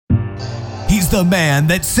the man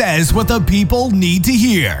that says what the people need to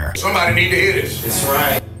hear. Somebody need to hear this. That's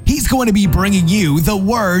right. He's going to be bringing you the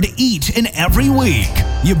word each and every week.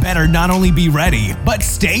 You better not only be ready, but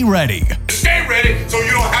stay ready. Stay ready so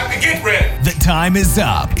you don't have to get ready. The time is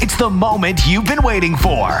up. It's the moment you've been waiting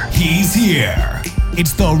for. He's here.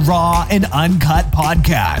 It's the Raw and Uncut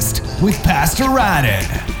Podcast with Pastor Radden.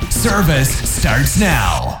 Service starts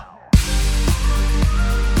now.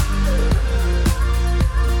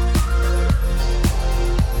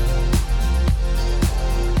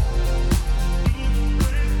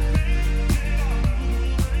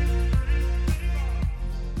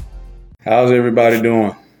 How's everybody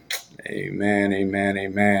doing? Amen, amen,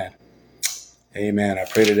 amen. Amen. I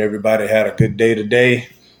pray that everybody had a good day today.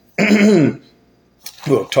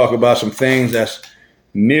 We'll talk about some things that's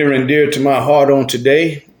near and dear to my heart on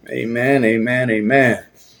today. Amen, amen, amen.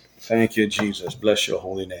 Thank you, Jesus. Bless your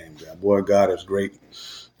holy name, God. Boy, God is great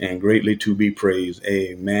and greatly to be praised.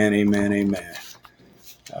 Amen, amen, amen.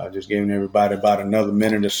 Just giving everybody about another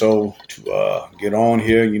minute or so to get on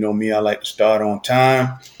here. You know me, I like to start on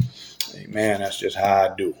time. Amen. That's just how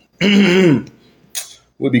I do.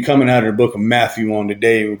 We'll be coming out of the book of Matthew on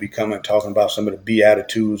today. We'll be talking about some of the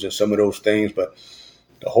Beatitudes and some of those things. But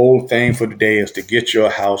the whole thing for today is to get your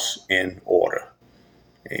house in order.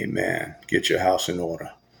 Amen. Get your house in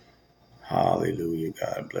order. Hallelujah.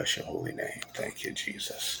 God bless your holy name. Thank you,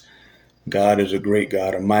 Jesus. God is a great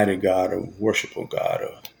God, a mighty God, a worshipful God.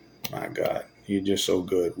 My God, He's just so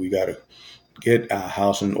good. We got to get our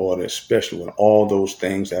house in order, especially with all those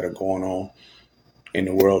things that are going on in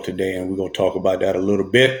the world today. And we're going to talk about that a little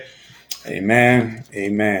bit. Amen.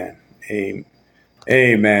 Amen. Amen.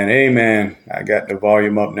 Amen. Amen. I got the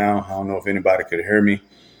volume up now. I don't know if anybody could hear me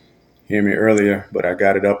earlier, but I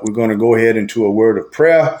got it up. We're going to go ahead into a word of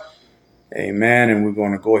prayer. Amen. And we're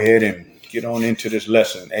going to go ahead and get on into this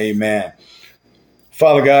lesson. Amen.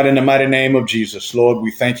 Father God, in the mighty name of Jesus, Lord, we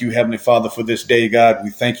thank you, Heavenly Father, for this day, God. We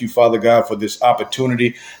thank you, Father God, for this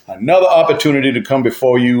opportunity, another opportunity to come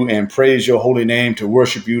before you and praise your holy name, to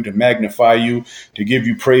worship you, to magnify you, to give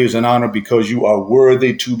you praise and honor because you are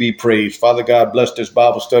worthy to be praised. Father God, bless this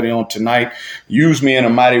Bible study on tonight. Use me in a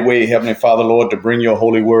mighty way, Heavenly Father, Lord, to bring your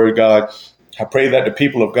holy word, God. I pray that the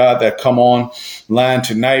people of God that come online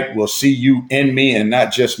tonight will see you in me and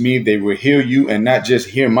not just me. They will hear you and not just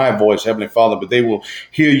hear my voice, Heavenly Father, but they will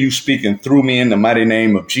hear you speaking through me in the mighty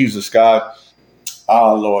name of Jesus, God.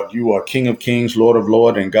 Our Lord, you are King of Kings, Lord of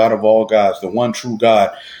Lords, and God of all gods, the one true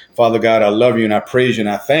God. Father God, I love you and I praise you and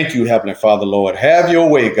I thank you, Heavenly Father, Lord. Have your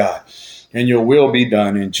way, God, and your will be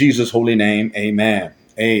done. In Jesus' holy name, amen.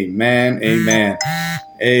 Amen, amen,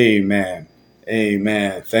 amen,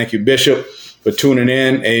 amen. Thank you, Bishop, for tuning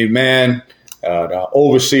in. Amen. The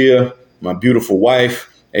overseer, my beautiful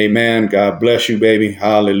wife. Amen. God bless you, baby.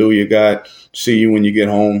 Hallelujah, God. See you when you get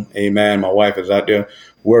home. Amen. My wife is out there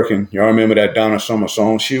working. Y'all remember that Donna Summer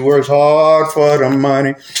song? She works hard for the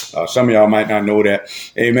money. Some of y'all might not know that.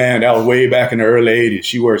 Amen. That was way back in the early 80s.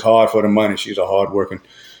 She works hard for the money. She's a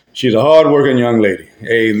hardworking young lady.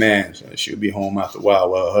 Amen. So she'll be home after a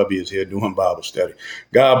while hubby is here doing Bible study.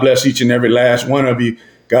 God bless each and every last one of you.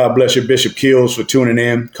 God bless you, Bishop Kills, for tuning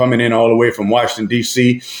in, coming in all the way from Washington,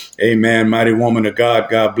 D.C. Amen. Mighty woman of God.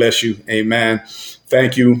 God bless you. Amen.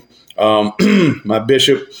 Thank you. My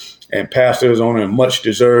bishop and pastor is on a much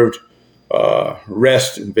deserved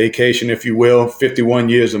rest and vacation, if you will. 51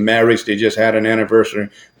 years of marriage. They just had an anniversary.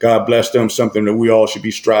 God bless them. Something that we all should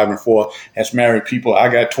be striving for as married people. I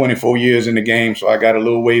got 24 years in the game, so I got a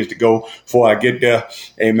little ways to go before I get there.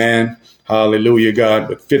 Amen. Hallelujah, God.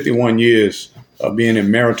 But 51 years of being in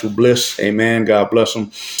marital bliss. Amen. God bless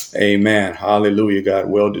them. Amen. Hallelujah, God.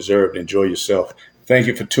 Well deserved. Enjoy yourself. Thank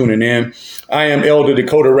you for tuning in. I am Elder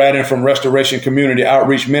Dakota Radden from Restoration Community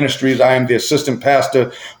Outreach Ministries. I am the assistant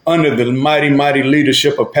pastor under the mighty, mighty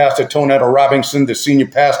leadership of Pastor Tonetta Robinson, the senior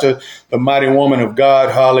pastor, the mighty woman of God.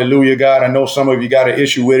 Hallelujah, God. I know some of you got an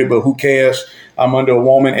issue with it, but who cares? I'm under a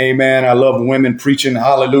woman. Amen. I love women preaching.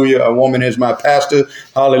 Hallelujah. A woman is my pastor.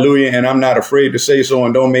 Hallelujah. And I'm not afraid to say so,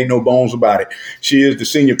 and don't make no bones about it. She is the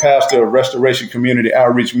senior pastor of Restoration Community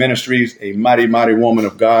Outreach Ministries, a mighty, mighty woman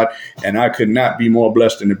of God. And I could not be more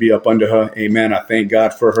blessed than to be up under her. Amen. I thank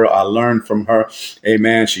God for her. I learned from her.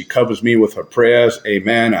 Amen. She covers me with her prayers.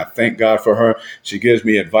 Amen. I thank God for her. She gives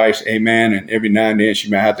me advice. Amen. And every now and then she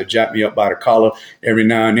may have to jump me up by the collar every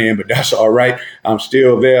now and then, but that's all right. I'm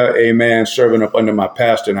still there. Amen. Serving a up under my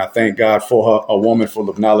pastor, and I thank God for her, a woman full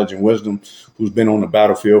of knowledge and wisdom who's been on the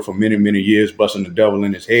battlefield for many, many years, busting the devil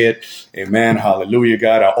in his head. Amen. Hallelujah,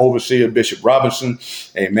 God. Our overseer, Bishop Robinson.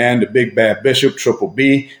 Amen. The big bad bishop, Triple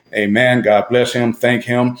B. Amen. God bless him. Thank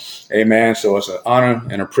him. Amen. So it's an honor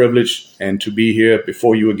and a privilege and to be here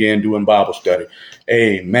before you again doing Bible study.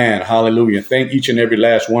 Amen. Hallelujah. Thank each and every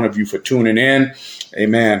last one of you for tuning in.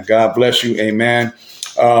 Amen. God bless you. Amen.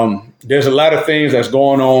 There's a lot of things that's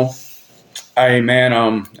going on. Amen.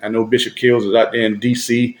 I know Bishop Kills is out there in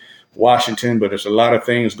D.C., Washington, but there's a lot of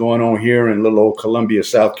things going on here in little old Columbia,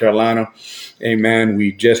 South Carolina. Amen.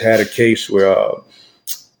 We just had a case where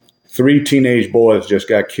 3 teenage boys just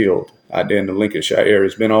got killed out there in the Lincolnshire area.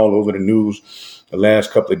 It's been all over the news the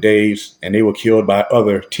last couple of days, and they were killed by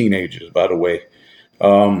other teenagers, by the way.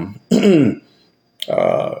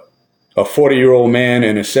 A 40-year-old man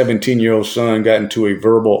and a 17-year-old son got into a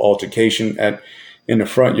verbal altercation in the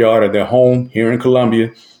front yard of their home here in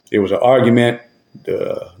Columbia. There was an argument.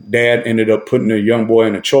 The dad ended up putting the young boy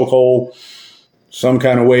in a chokehold. Some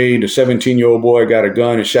kind of way, the 17-year-old boy got a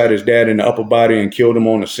gun and shot his dad in the upper body and killed him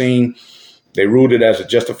on the scene. They ruled it as a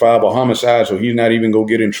justifiable homicide, so he's not even going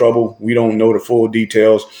to get in trouble. We don't know the full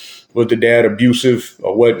details. Was the dad abusive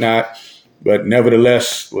or whatnot? But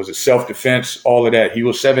nevertheless, was it self-defense? All of that. He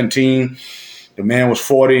was 17. The man was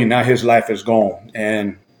 40. Now his life is gone.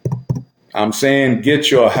 And I'm saying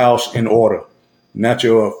get your house in order. Not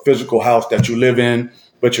your physical house that you live in,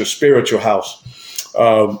 but your spiritual house.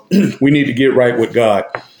 We need to get right with God.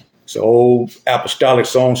 It's an old apostolic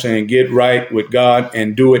song saying, get right with God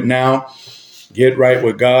and do it now. Get right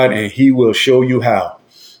with God and he will show you how.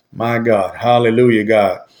 My God. Hallelujah,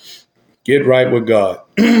 God. Get right with God.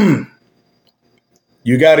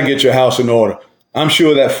 You got to get your house in order. I'm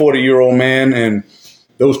sure that 40-year-old man and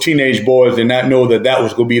those teenage boys did not know that that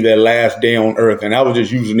was going to be their last day on earth. And I was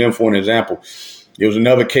just using them for an example. There was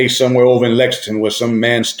another case somewhere over in Lexington where some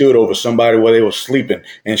man stood over somebody while they were sleeping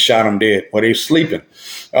and shot them dead while they were sleeping.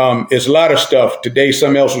 It's a lot of stuff. Today,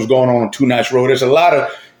 something else was going on 2 Notch Road. There's a lot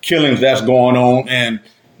of killings that's going on, and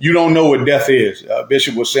you don't know what death is.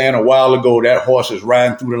 Bishop was saying a while ago that horse is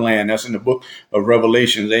riding through the land. That's in the book of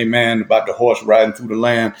Revelations, amen, about the horse riding through the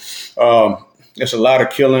land. There's a lot of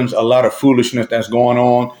killings, a lot of foolishness that's going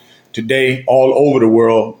on today all over the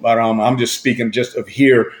world. But I'm just speaking just of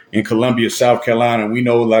here in Columbia, South Carolina. We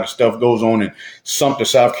know a lot of stuff goes on in Sumter,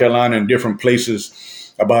 South Carolina, and different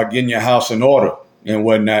places about getting your house in order and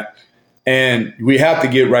whatnot. And we have to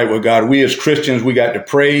get right with God. We as Christians, we got to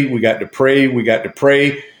pray. We got to pray. We got to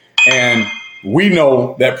pray. And we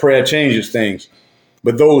know that prayer changes things.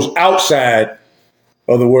 But those outside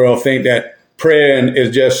of the world think that prayer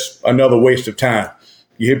is just another waste of time.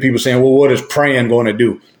 You hear people saying, well, what is praying going to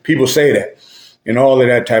do? People say that and all of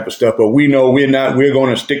that type of stuff. But we know we're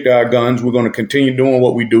going to stick to our guns. We're going to continue doing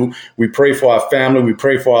what we do. We pray for our family. We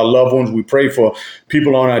pray for our loved ones. We pray for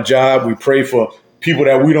people on our job. We pray for people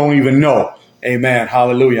that we don't even know. Amen.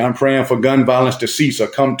 Hallelujah. I'm praying for gun violence to cease or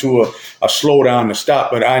come to a slowdown to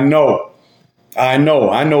stop. But I know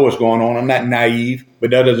what's going on. I'm not naive,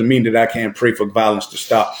 but that doesn't mean that I can't pray for violence to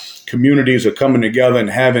stop. Communities are coming together and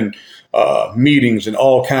having meetings and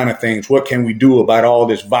all kind of things. What can we do about all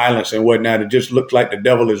this violence and whatnot? It just looks like the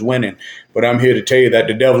devil is winning. But I'm here to tell you that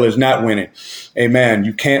the devil is not winning. Amen.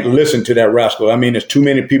 You can't listen to that rascal. I mean, there's too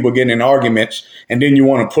many people getting in arguments and then you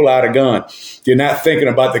want to pull out a gun. You're not thinking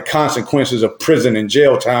about the consequences of prison and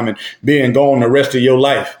jail time and being gone the rest of your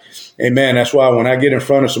life. Amen. That's why when I get in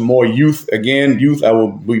front of some more youth, I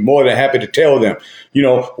will be more than happy to tell them,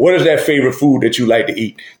 what is that favorite food that you like to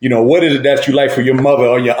eat? What is it that you like for your mother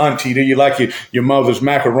or your auntie? Do you like your mother's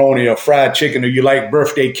macaroni or fried chicken? Or you like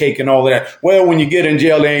birthday cake and all of that? Well, when you get in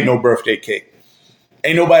jail, there ain't no birthday cake.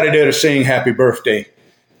 Ain't nobody there to sing happy birthday.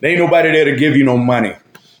 There ain't nobody there to give you no money.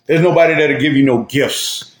 There's nobody there to give you no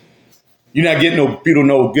gifts. You're not getting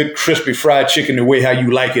no good crispy fried chicken the way how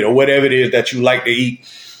you like it or whatever it is that you like to eat.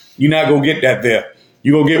 You're not going to get that there.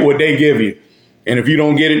 You're going to get what they give you. And if you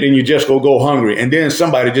don't get it, then you just go hungry. And then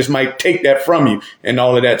somebody just might take that from you and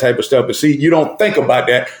all of that type of stuff. But see, you don't think about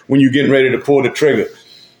that when you're getting ready to pull the trigger.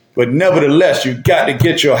 But nevertheless, you got to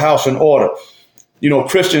get your house in order.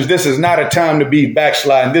 Christians, this is not a time to be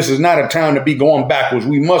backsliding. This is not a time to be going backwards.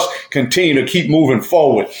 We must continue to keep moving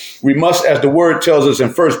forward. We must, as the word tells us in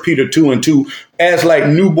 1 Peter 2:2, as like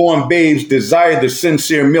newborn babes desire the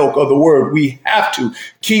sincere milk of the word. We have to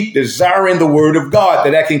keep desiring the word of God,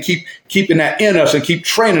 that can keep keeping that in us and keep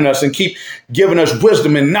training us and keep giving us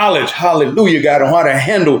wisdom and knowledge. Hallelujah, God, on how to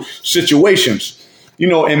handle situations.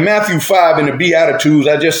 In Matthew 5 in the Beatitudes,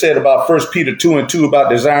 I just said about 1 Peter 2:2 about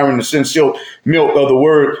desiring the sincere milk of the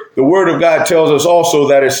word. The word of God tells us also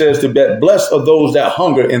that it says to be blessed are those that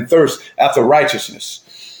hunger and thirst after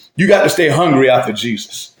righteousness. You got to stay hungry after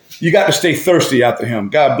Jesus. You got to stay thirsty after him.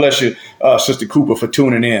 God bless you, Sister Cooper, for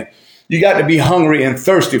tuning in. You got to be hungry and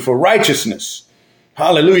thirsty for righteousness.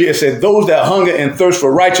 Hallelujah. It said those that hunger and thirst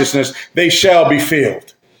for righteousness, they shall be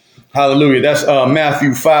filled. Hallelujah. That's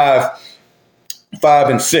Matthew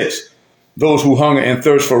 5:5-6. Those who hunger and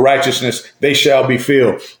thirst for righteousness, they shall be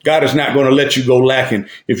filled. God is not going to let you go lacking.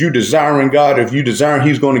 If you're desiring God, if you desire,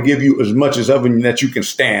 he's going to give you as much as of him that you can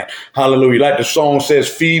stand. Hallelujah. Like the song says,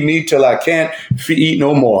 feed me till I can't eat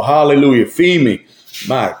no more. Hallelujah. Feed me.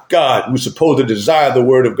 My God, we're supposed to desire the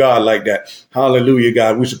word of God like that. Hallelujah,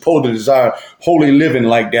 God. We're supposed to desire holy living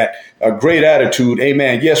like that. A great attitude.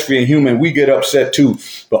 Amen. Yes, we're human. We get upset too.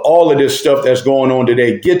 But all of this stuff that's going on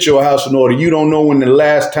today, get your house in order. You don't know when the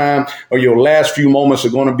last time or your last few moments are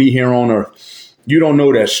going to be here on earth. You don't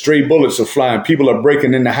know that stray bullets are flying. People are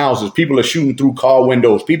breaking into houses. People are shooting through car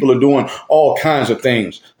windows. People are doing all kinds of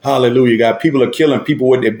things. Hallelujah, God. People are killing people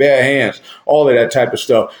with their bare hands. All of that type of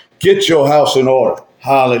stuff. Get your house in order.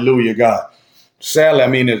 Hallelujah, God.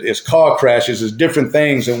 Sadly, it's car crashes, it's different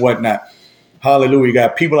things and whatnot. Hallelujah,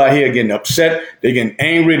 God. People out here getting upset. They're getting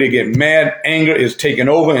angry. They get mad. Anger is taking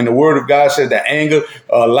over. And the word of God says that anger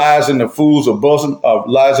lies in the bosom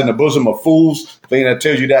of fools. I think that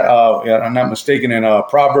tells you that, I'm not mistaken, in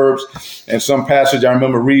Proverbs. And some passage I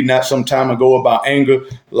remember reading that some time ago about anger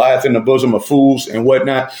lieth in the bosom of fools and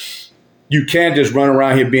whatnot. You can't just run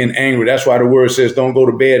around here being angry. That's why the word says don't go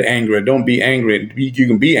to bed angry. Don't be angry. You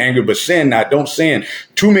can be angry, but sin not. Don't sin.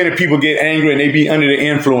 Too many people get angry and they be under the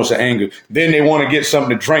influence of anger. Then they want to get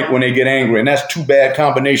something to drink when they get angry. And that's two bad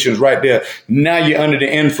combinations right there. Now you're under the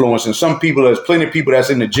influence. And there's plenty of people that's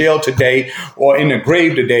in the jail today or in the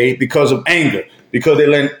grave today because of anger. Because they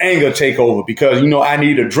let anger take over. Because, I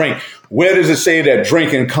need a drink. Where does it say that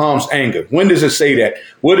drinking calms anger? When does it say that?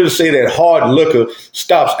 Where does it say that hard liquor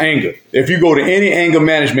stops anger? If you go to any anger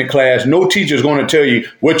management class, no teacher is going to tell you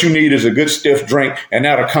what you need is a good stiff drink and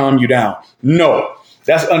that'll calm you down. No.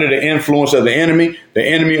 That's under the influence of the enemy. The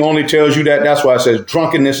enemy only tells you that. That's why it says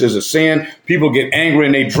drunkenness is a sin. People get angry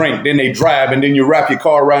and they drink, then they drive, and then you wrap your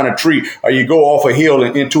car around a tree or you go off a hill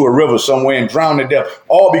and into a river somewhere and drown to death,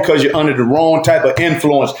 all because you're under the wrong type of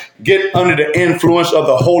influence. Get under the influence of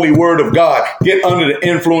the holy word of God. Get under the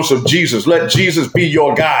influence of Jesus. Let Jesus be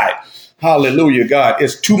your guide. Hallelujah, God.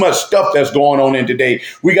 It's too much stuff that's going on in today.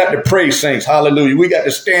 We got to pray, saints. Hallelujah. We got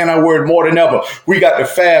to stand our word more than ever. We got to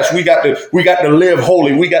fast. We got to live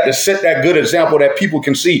holy. We got to set that good example that people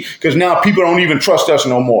can see, because now people don't even trust us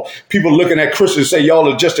no more. People looking at Christians say y'all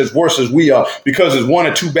are just as worse as we are because there's one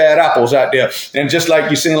or two bad apples out there. And just like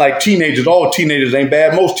you're saying, like teenagers, all teenagers ain't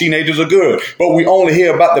bad. Most teenagers are good. But we only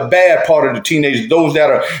hear about the bad part of the teenagers, those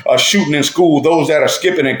that are shooting in school, those that are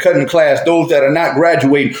skipping and cutting class, those that are not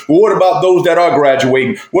graduating. Well, what about those that are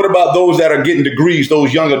graduating? What about those that are getting degrees,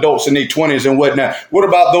 those young adults in their 20s and whatnot? What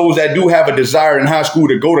about those that do have a desire in high school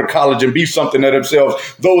to go to college and be something of themselves?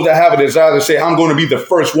 Those that have a desire to say, I'm going to be the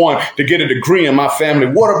first one to get a degree in my family.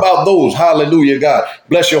 What about those? Hallelujah, God.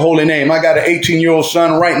 Bless your holy name. I got an 18-year-old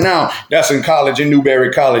son right now that's in college, in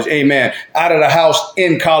Newberry College. Amen. Out of the house,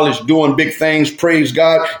 in college, doing big things. Praise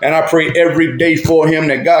God. And I pray every day for him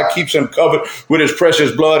that God keeps him covered with his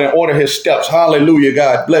precious blood and order his steps. Hallelujah,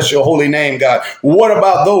 God. Bless your holy name, God. What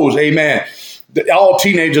about those? Amen. All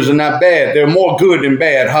teenagers are not bad. They're more good than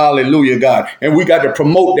bad. Hallelujah, God. And we got to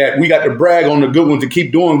promote that. We got to brag on the good ones to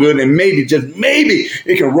keep doing good. And maybe, just maybe,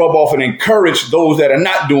 it can rub off and encourage those that are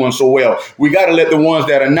not doing so well. We got to let the ones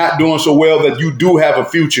that are not doing so well that you do have a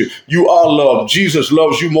future. You are loved. Jesus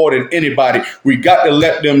loves you more than anybody. We got to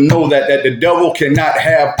let them know that the devil cannot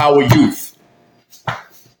have our youth.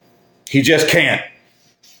 He just can't.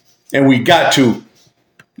 And we got to.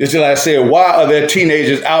 It's like I said, why are there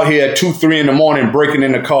teenagers out here at 2, 3 in the morning breaking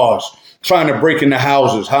into cars, trying to break into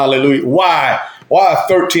houses? Hallelujah. Why? Why are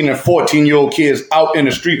 13 and 14-year-old kids out in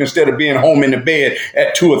the street instead of being home in the bed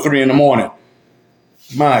at 2 or 3 in the morning?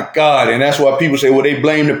 My God. And that's why people say, well, they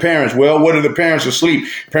blame the parents. Well, what are the parents asleep?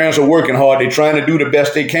 Parents are working hard. They're trying to do the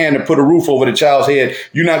best they can to put a roof over the child's head.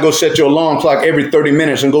 You're not going to set your alarm clock every 30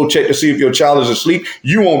 minutes and go check to see if your child is asleep.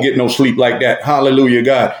 You won't get no sleep like that. Hallelujah,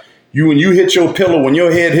 God. When you hit your pillow, when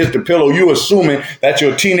your head hits the pillow, you assuming that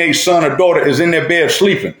your teenage son or daughter is in their bed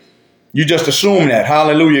sleeping. You just assume that.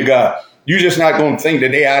 Hallelujah, God. You're just not going to think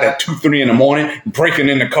that they out at 2, 3 in the morning breaking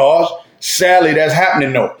into cars. Sadly, that's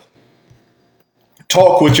happening though.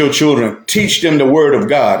 Talk with your children. Teach them the word of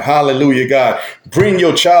God. Hallelujah, God. Bring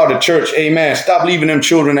your child to church. Amen. Stop leaving them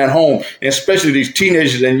children at home, especially these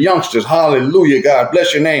teenagers and youngsters. Hallelujah, God.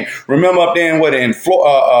 Bless your name. Remember up there in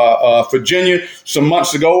Virginia some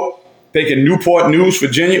months ago, taking Newport News,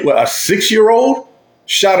 Virginia, where a 6-year-old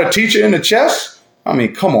shot a teacher in the chest? I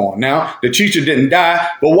mean, come on now. The teacher didn't die,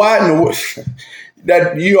 but why in the world?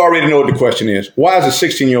 That you already know what the question is. Why is a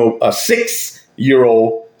 6-year-old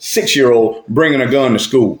bringing a gun to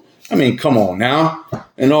school? I mean, come on now.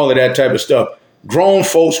 And all of that type of stuff. Grown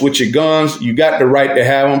folks with your guns, you got the right to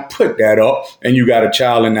have them. Put that up. And you got a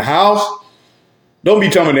child in the house. Don't be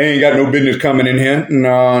telling me they ain't got no business coming in here.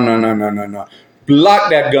 No. Lock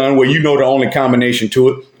that gun where you know the only combination to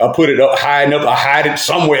it. Or put it up, hide it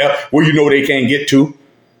somewhere where you know they can't get to.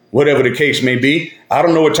 Whatever the case may be. I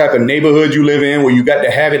don't know what type of neighborhood you live in where you got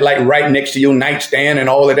to have it like right next to your nightstand and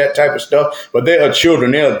all of that type of stuff. But there are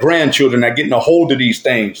children, there are grandchildren that are getting a hold of these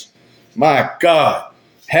things. My God,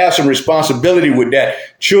 have some responsibility with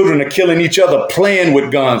that. Children are killing each other playing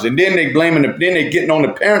with guns. And then they getting on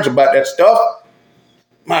the parents about that stuff.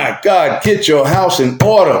 My God, get your house in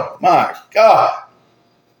order. My God.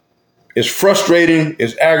 It's frustrating.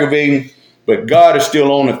 It's aggravating. But God is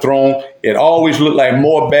still on the throne. It always looked like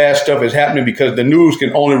more bad stuff is happening because the news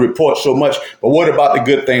can only report so much. But what about the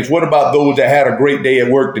good things? What about those that had a great day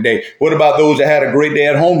at work today? What about those that had a great day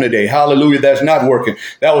at home today? Hallelujah, that's not working.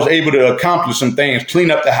 That was able to accomplish some things,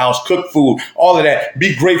 clean up the house, cook food, all of that.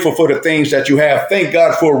 Be grateful for the things that you have. Thank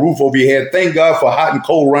God for a roof over your head. Thank God for hot and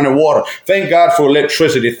cold running water. Thank God for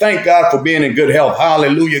electricity. Thank God for being in good health.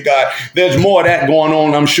 Hallelujah, God. There's more of that going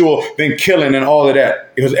on, I'm sure, than killing and all of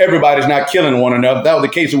that. Because everybody's not killing one another. If that was the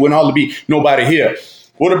case, it wouldn't hardly be nobody here.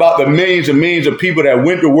 What about the millions and millions of people that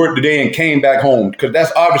went to work today and came back home? Because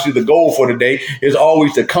that's obviously the goal for today is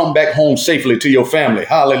always to come back home safely to your family.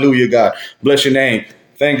 Hallelujah, God. Bless your name.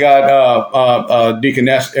 Thank God,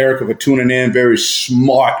 Deaconess Erica for tuning in. Very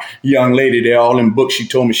smart young lady. They're all in books. She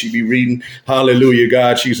told me she'd be reading. Hallelujah,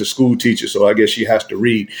 God. She's a school teacher, so I guess she has to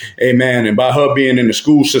read. Amen. And by her being in the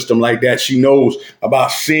school system like that, she knows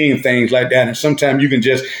about seeing things like that. And sometimes you can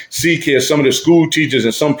just see kids, some of the school teachers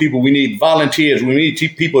and some people, we need volunteers. We need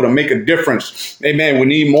people to make a difference. Amen. We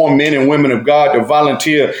need more men and women of God to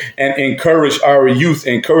volunteer and encourage our youth,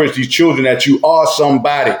 encourage these children that you are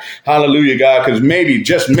somebody. Hallelujah, God, because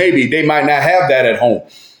just maybe they might not have that at home.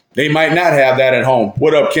 They might not have that at home.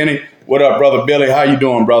 What up, Kenny? What up, Brother Billy? How you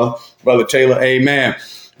doing, brother? Brother Taylor, amen.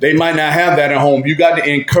 They might not have that at home. You got to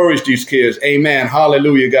encourage these kids. Amen.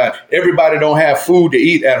 Hallelujah, God. Everybody don't have food to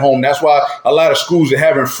eat at home. That's why a lot of schools are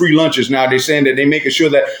having free lunches now. They're saying that they're making sure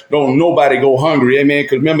that don't nobody go hungry. Amen.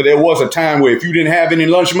 Because remember, there was a time where if you didn't have any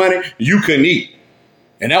lunch money, you couldn't eat.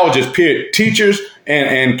 And that was just period. Teachers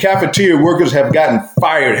and cafeteria workers have gotten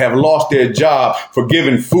fired, have lost their job for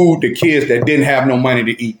giving food to kids that didn't have no money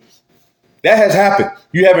to eat. That has happened.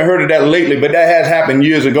 You haven't heard of that lately, but that has happened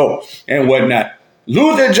years ago and whatnot.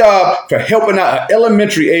 Lose their job for helping out an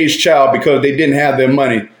elementary age child because they didn't have their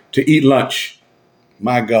money to eat lunch.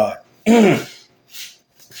 My God. The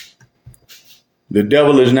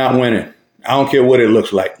devil is not winning. I don't care what it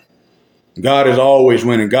looks like. God is always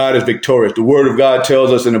winning. God is victorious. The word of God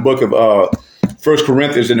tells us in the book of 1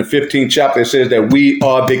 Corinthians in the 15th chapter, it says that we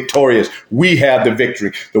are victorious. We have the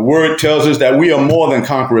victory. The word tells us that we are more than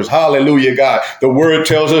conquerors. Hallelujah, God. The word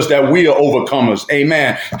tells us that we are overcomers.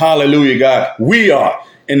 Amen. Hallelujah, God. We are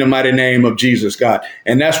in the mighty name of Jesus, God.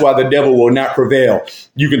 And that's why the devil will not prevail.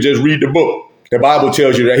 You can just read the book. The Bible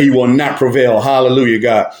tells you that he will not prevail. Hallelujah,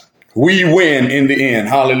 God. We win in the end.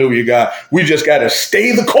 Hallelujah, God. We just got to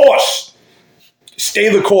stay the course. Stay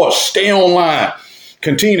the course. Stay online.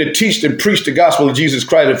 Continue to teach and preach the gospel of Jesus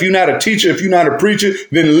Christ. If you're not a teacher, if you're not a preacher,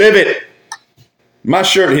 then live it. My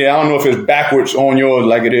shirt here, I don't know if it's backwards on yours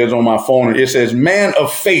like it is on my phone. It says man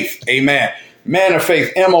of faith. Amen. Man of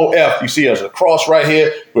faith, MOF. You see there's a cross right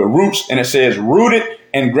here with roots, and it says rooted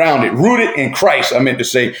and grounded, rooted in Christ. I meant to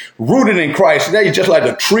say rooted in Christ. They're just like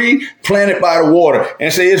a tree planted by the water.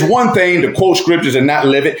 And say it's one thing to quote scriptures and not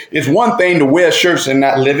live it. It's one thing to wear shirts and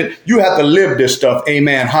not live it. You have to live this stuff.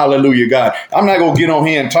 Amen. Hallelujah, God. I'm not going to get on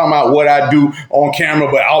here and talk about what I do on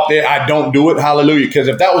camera, but out there I don't do it. Hallelujah. Because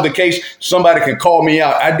if that was the case, somebody can call me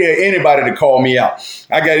out. I dare anybody to call me out.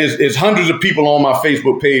 I got it's hundreds of people on my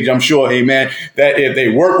Facebook page, I'm sure, amen, that if they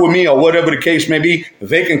work with me or whatever the case may be,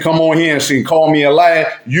 they can come on here and call me a liar.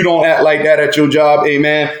 You don't act like that at your job.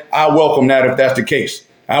 Amen. I welcome that if that's the case.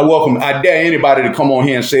 I dare anybody to come on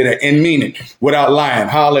here and say that and mean it without lying.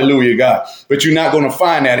 Hallelujah, God. But you're not going to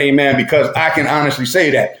find that. Amen. Because I can honestly say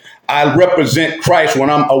that. I represent Christ when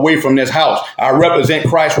I'm away from this house. I represent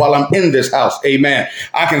Christ while I'm in this house. Amen.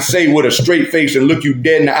 I can say with a straight face and look you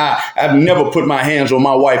dead in the eye, I've never put my hands on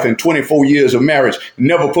my wife in 24 years of marriage.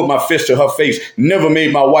 Never put my fist to her face. Never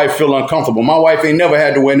made my wife feel uncomfortable. My wife ain't never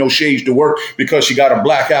had to wear no shades to work because she got a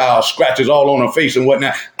black eye or scratches all on her face and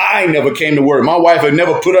whatnot. I never came to work. My wife had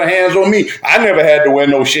never put her hands on me. I never had to wear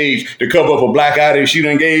no shades to cover up a black eye that she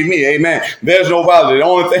done gave me. Amen. There's no violence.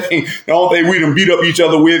 The only thing we done beat up each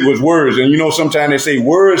other with was words. And you know, sometimes they say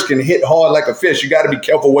words can hit hard like a fish. You got to be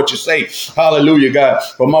careful what you say. Hallelujah, God.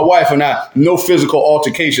 But my wife and I, no physical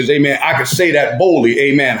altercations. Amen. I can say that boldly.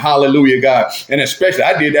 Amen. Hallelujah, God. And especially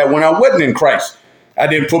I did that when I wasn't in Christ. I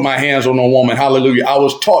didn't put my hands on a woman. Hallelujah. I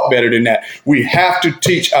was taught better than that. We have to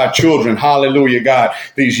teach our children. Hallelujah, God.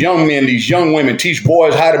 These young men, these young women, teach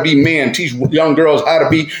boys how to be men, teach young girls how to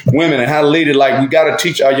be women and how to lead it. Like we got to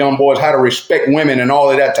teach our young boys how to respect women and all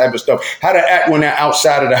of that type of stuff, how to act when they're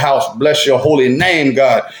outside of the house. Bless your holy name,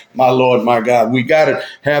 God, my Lord, my God. We got to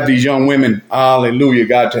have these young women. Hallelujah,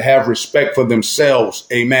 God, to have respect for themselves.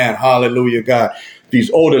 Amen. Hallelujah, God. These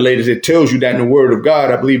older ladies, it tells you that in the word of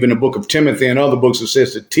God. I believe in the book of Timothy and other books, it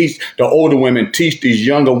says to teach the older women, teach these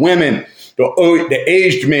younger women, the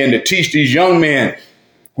aged men, to teach these young men.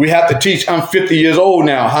 We have to teach. I'm 50 years old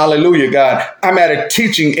now. Hallelujah, God. I'm at a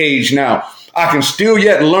teaching age now. I can still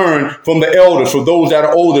yet learn from the elders, from those that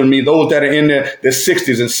are older than me, those that are in their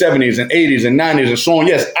 60s and 70s and 80s and 90s and so on.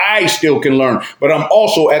 Yes, I still can learn, but I'm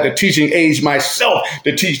also at the teaching age myself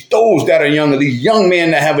to teach those that are younger, these young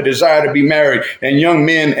men that have a desire to be married, and young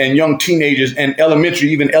men and young teenagers and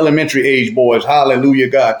even elementary age boys. Hallelujah,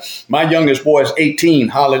 God. My youngest boy is 18.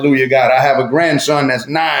 Hallelujah, God. I have a grandson that's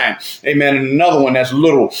 9. Amen. And another one that's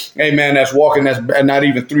little. Amen. That's walking. That's not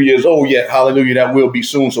even 3 years old yet. Hallelujah. That will be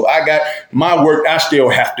soon. So I got my work I still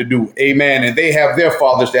have to do. Amen. And they have their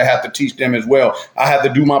fathers that have to teach them as well. I have to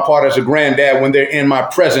do my part as a granddad when they're in my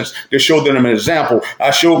presence to show them an example. I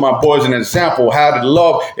showed my boys an example how to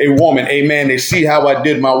love a woman. Amen. They see how I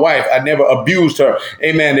did my wife. I never abused her.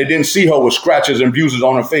 Amen. They didn't see her with scratches and bruises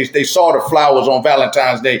on her face. They saw the flowers on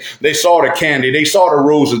Valentine's Day. They saw the candy. They saw the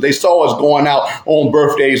roses. They saw us going out on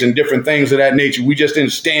birthdays and different things of that nature. We just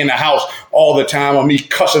didn't stay in the house all the time or me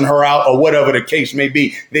cussing her out or whatever the case may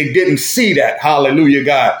be. They didn't see that. Hallelujah,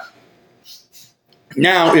 God.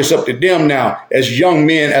 Now it's up to them now as young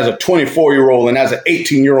men, as a 24-year-old and as an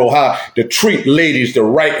 18-year-old, how to treat ladies the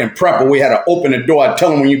right and proper way, how to open the door. I tell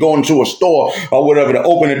them when you go into a store or whatever, to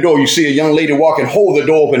open the door, you see a young lady walking, hold the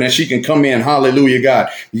door open and she can come in. Hallelujah, God.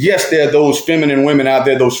 Yes, there are those feminine women out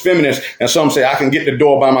there, those feminists, and some say I can get the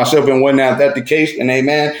door by myself and whatnot. If that's the case, and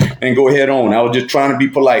amen, and go ahead on. I was just trying to be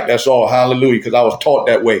polite. That's all. Hallelujah, because I was taught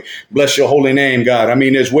that way. Bless your holy name, God. I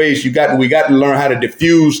mean, there's ways we got to learn how to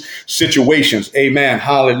diffuse situations. Amen.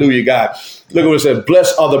 Hallelujah, God. Look at what it says.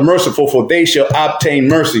 Blessed are the merciful, for they shall obtain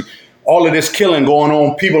mercy. All of this killing going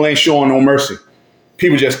on, people ain't showing no mercy.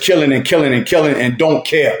 People just killing and killing and killing and don't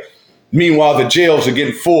care. Meanwhile, the jails are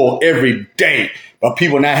getting full every day, but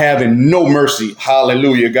people not having no mercy.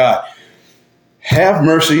 Hallelujah, God. Have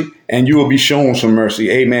mercy and you will be shown some mercy.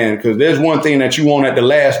 Amen. Because there's one thing that you want at the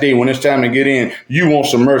last day when it's time to get in. You want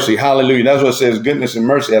some mercy. Hallelujah. That's what it says. Goodness and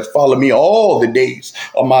mercy has followed me all the days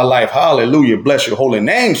of my life. Hallelujah. Bless your holy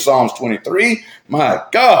name. Psalms 23. My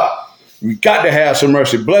God. We got to have some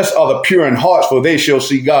mercy. Blessed are the pure in hearts, for they shall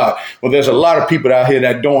see God. Well, there's a lot of people out here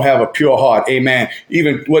that don't have a pure heart. Amen.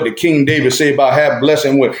 Even what the King David say about have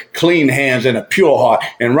blessing with clean hands and a pure heart.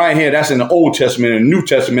 And right here, that's in the Old Testament. In the New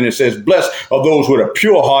Testament, it says, blessed are those with a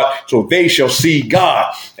pure heart, so they shall see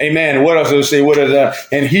God. Amen. And what else does it say? What is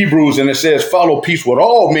in Hebrews? And it says, follow peace with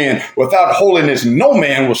all men. Without holiness, no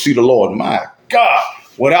man will see the Lord. My God,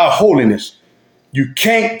 without holiness, you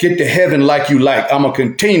can't get to heaven like you like. I'm going to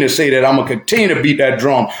continue to say that. I'm going to continue to beat that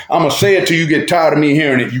drum. I'm going to say it till you get tired of me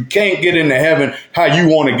hearing it. You can't get into heaven how you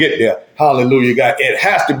want to get there. Hallelujah, God. It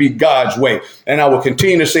has to be God's way. And I will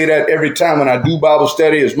continue to say that every time when I do Bible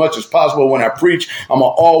study as much as possible. When I preach, I'm going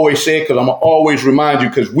to always say it because I'm going to always remind you,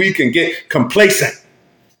 because we can get complacent.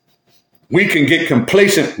 We can get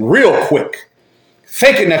complacent real quick.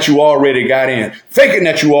 Thinking that you already got in. Thinking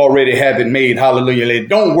that you already have it made. Hallelujah. It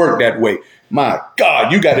don't work that way. My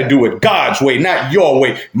God, you got to do it God's way, not your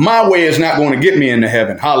way. My way is not going to get me into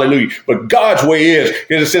heaven. Hallelujah. But God's way is.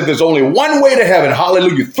 Because it says there's only one way to heaven.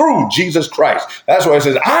 Hallelujah. Through Jesus Christ. That's why it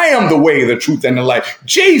says, I am the way, the truth, and the life.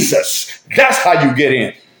 Jesus. That's how you get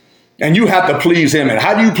in. And you have to please him. And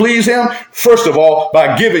how do you please him? First of all,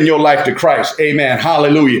 by giving your life to Christ. Amen.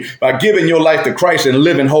 Hallelujah. By giving your life to Christ and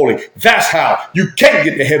living holy. That's how. You can't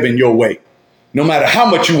get to heaven your way. No matter how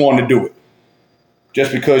much you want to do it.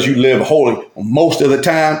 Just because you live holy most of the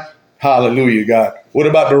time, Hallelujah, God. What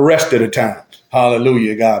about the rest of the time?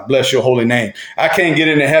 Hallelujah, God. Bless your holy name. I can't get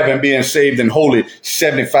into heaven being saved and holy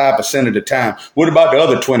 75% of the time. What about the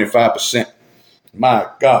other 25%? My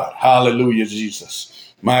God. Hallelujah,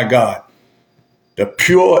 Jesus. My God. The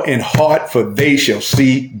pure in heart, for they shall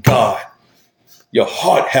see God. Your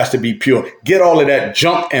heart has to be pure. Get all of that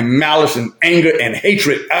junk and malice and anger and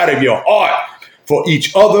hatred out of your heart for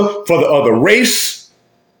each other, for the other race.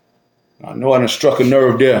 I know I done struck a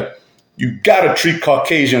nerve there. You got to treat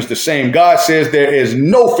Caucasians the same. God says there is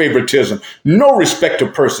no favoritism, no respect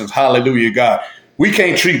to persons. Hallelujah, God. We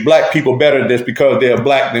can't treat black people better just because they're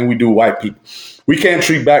black than we do white people. We can't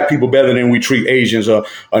treat black people better than we treat Asians or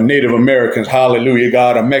Native Americans. Hallelujah,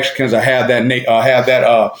 God. Or Mexicans. I have that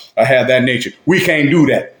nature. We can't do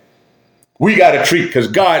that. We got to treat, because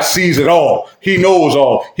God sees it all. He knows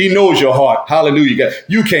all. He knows your heart. Hallelujah, God.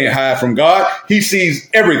 You can't hide from God. He sees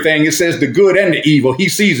everything. It says the good and the evil. He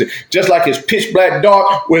sees it. Just like it's pitch black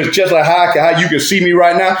dark, where it's just like how you can see me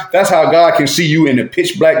right now. That's how God can see you in the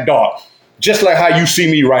pitch black dark. Just like how you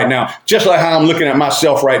see me right now. Just like how I'm looking at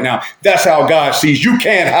myself right now. That's how God sees. You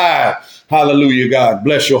can't hide. Hallelujah, God.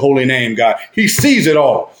 Bless your holy name, God. He sees it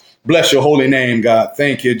all. Bless your holy name, God.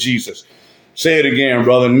 Thank you, Jesus. Say it again,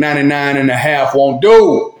 brother. 99 and a half won't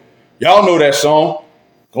do. Y'all know that song.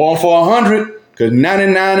 Going for 100, because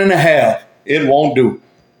 99 and a half, it won't do.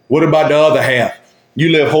 What about the other half?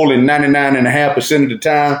 You live holy 99.5% of the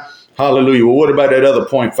time. Hallelujah. Well, what about that other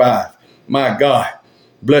 0.5? My God.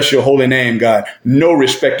 Bless your holy name, God. No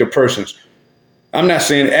respect of persons. I'm not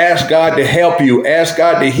saying ask God to help you. Ask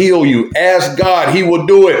God to heal you. Ask God. He will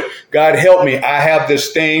do it. God, help me. I have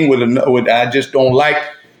this thing with I just don't like.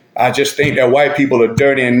 I just think that white people are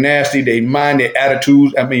dirty and nasty. They mind their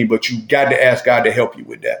attitudes. But you got to ask God to help you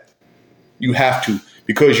with that. You have to,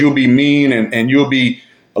 because you'll be mean and you'll be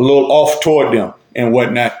a little off toward them and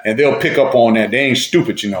whatnot. And they'll pick up on that. They ain't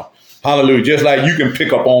stupid, you know. Hallelujah. Just like you can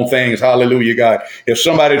pick up on things. Hallelujah, God. If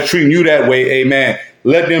somebody's treating you that way, amen,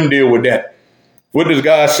 let them deal with that. What does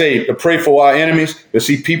God say? To pray for our enemies? But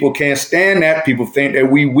see, people can't stand that. People think that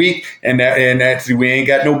we weak and that we ain't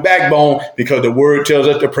got no backbone, because the word tells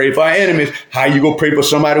us to pray for our enemies. How you go pray for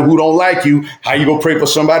somebody who don't like you? How you go pray for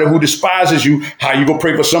somebody who despises you? How you go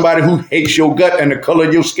pray for somebody who hates your gut and the color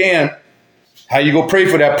of your skin? How you go pray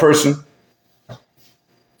for that person?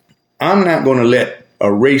 I'm not going to let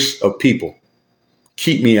a race of people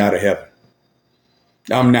keep me out of heaven.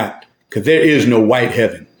 I'm not, because there is no white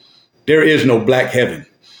heaven. There is no black heaven.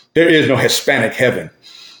 There is no Hispanic heaven.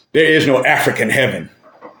 There is no African heaven.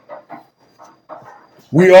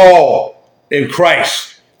 We all in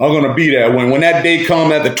Christ are going to be there. When that day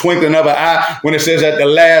comes, at the twinkling of an eye, when it says at the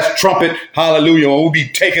last trumpet, hallelujah, when we'll be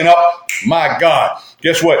taken up, my God.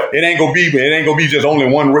 Guess what? It ain't gonna be just only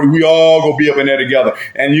one race. We all gonna be up in there together.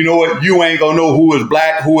 And you know what? You ain't gonna know who is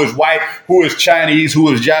black, who is white, who is Chinese,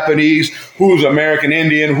 who is Japanese, who's American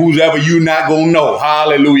Indian, who's ever. You not gonna know.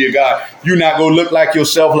 Hallelujah, God. You're not gonna look like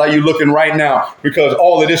yourself like you're looking right now, because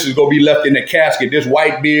all of this is gonna be left in the casket. This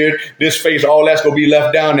white beard, this face, all that's gonna be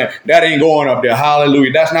left down there. That ain't going up there.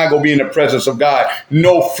 Hallelujah. That's not gonna be in the presence of God.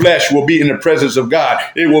 No flesh will be in the presence of God.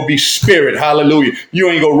 It will be spirit. Hallelujah. You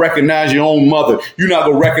ain't gonna recognize your own mother. You're not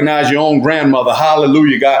going to recognize your own grandmother.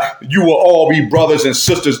 Hallelujah, God. You will all be brothers and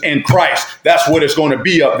sisters in Christ. That's what it's going to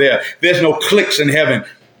be up there. There's no cliques in heaven.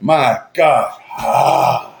 My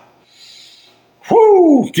God.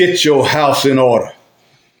 Whoo, get your house in order.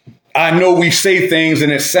 I know we say things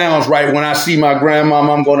and it sounds right. When I see my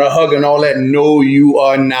grandmama, I'm going to hug and all that. No, you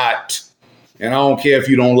are not. And I don't care if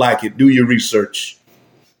you don't like it. Do your research.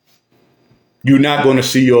 You're not going to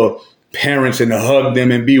see your parents and to hug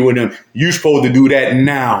them and be with them. You're supposed to do that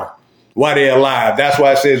now while they're alive. That's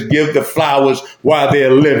why it says give the flowers while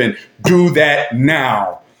they're living. Do that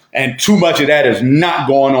now. And too much of that is not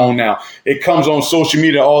going on now. It comes on social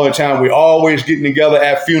media all the time. We're always getting together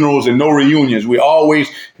at funerals and no reunions. We're always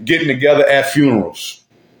getting together at funerals.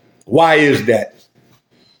 Why is that?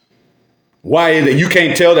 Why is it? You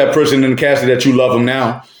can't tell that person in the casket that you love them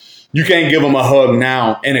now. You can't give them a hug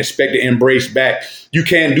now and expect to embrace back. You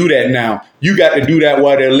can't do that now. You got to do that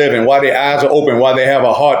while they're living, while their eyes are open, while they have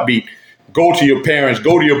a heartbeat. Go to your parents,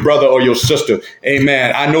 go to your brother or your sister.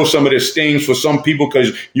 Amen. I know some of this stings for some people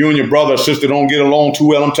because you and your brother or sister don't get along too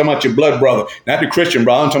well. I'm talking about your blood brother, not the Christian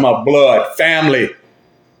brother. I'm talking about blood, family.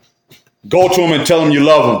 Go to them and tell them you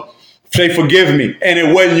love them. Say, forgive me. And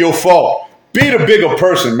it wasn't your fault. Be the bigger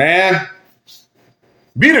person, man.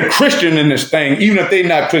 Be the Christian in this thing, even if they're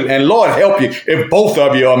not Christian. And Lord help you if both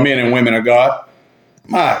of you are men and women of God.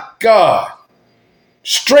 My God.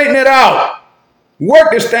 Straighten it out.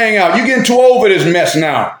 Work this thing out. You're getting too old for this mess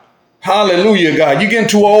now. Hallelujah, God. You're getting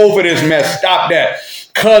too old for this mess. Stop that.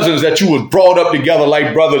 Cousins that you was brought up together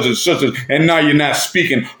like brothers and sisters, and now you're not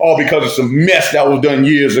speaking, all because of some mess that was done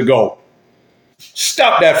years ago.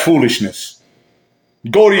 Stop that foolishness.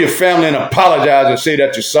 Go to your family and apologize and say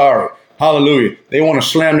that you're sorry. Hallelujah. They want to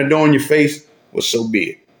slam the door in your face? Well, so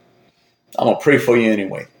be it. I'm going to pray for you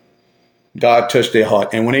anyway. God touched their heart.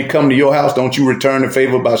 And when they come to your house, don't you return the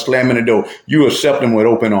favor by slamming the door. You accept them with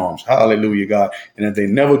open arms. Hallelujah, God. And if they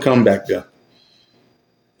never come back there,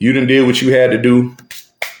 you done did what you had to do.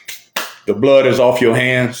 The blood is off your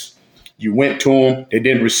hands. You went to them. They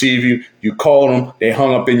didn't receive you. You called them. They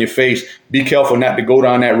hung up in your face. Be careful not to go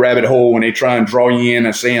down that rabbit hole when they try and draw you in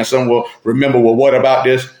and saying something. Well, remember, well, what about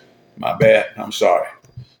this? My bad. I'm sorry.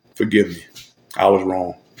 Forgive me. I was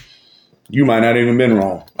wrong. You might not even been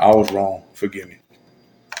wrong. I was wrong. Forgive me.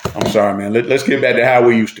 I'm sorry, man. Let's get back to how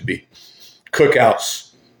we used to be.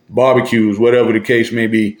 Cookouts, barbecues, whatever the case may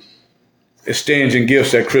be. Exchanging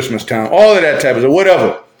gifts at Christmas time. All of that type of stuff.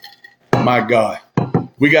 Whatever. My God.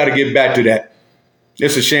 We got to get back to that.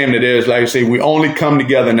 It's a shame that there's, like I say, we only come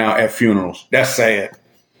together now at funerals. That's sad.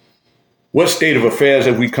 What state of affairs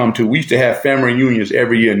have we come to? We used to have family reunions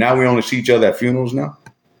every year. Now we only see each other at funerals now.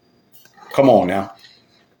 Come on now.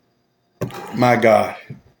 My God.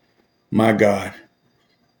 My God.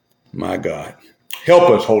 My God. Help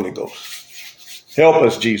us, Holy Ghost. Help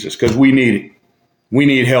us, Jesus, because we need it. We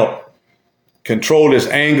need help. Control this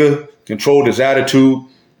anger. Control this attitude.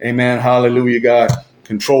 Amen. Hallelujah, God.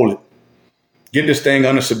 Control it. Get this thing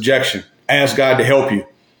under subjection. Ask God to help you.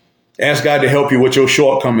 Ask God to help you what your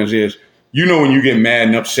shortcomings is. You know when you get mad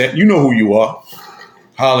and upset, you know who you are.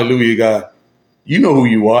 Hallelujah, God. You know who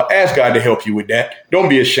you are. Ask God to help you with that. Don't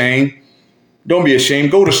be ashamed. Don't be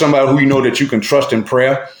ashamed. Go to somebody who you know that you can trust in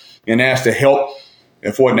prayer and ask to help.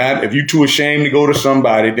 If whatnot, if you're too ashamed to go to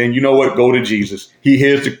somebody, then you know what? Go to Jesus. He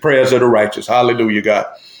hears the prayers of the righteous. Hallelujah, God.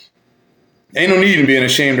 Ain't no need in being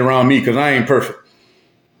ashamed around me because I ain't perfect.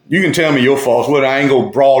 You can tell me your faults. What, I ain't going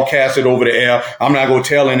to broadcast it over the air. I'm not going to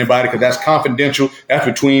tell anybody because that's confidential. That's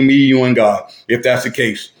between me, you, and God, if that's the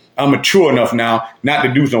case. I'm mature enough now not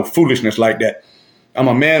to do no foolishness like that. I'm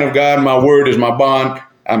a man of God. My word is my bond.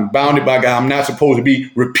 I'm bounded by God. I'm not supposed to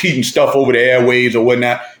be repeating stuff over the airwaves or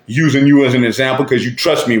whatnot, using you as an example because you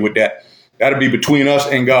trust me with that. That'll be between us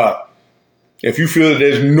and God. If you feel that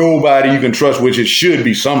there's nobody you can trust, which it should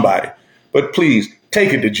be somebody, but please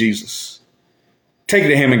take it to Jesus. Take it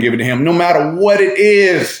to him and give it to him. No matter what it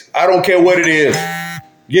is. I don't care what it is.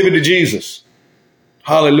 Give it to Jesus.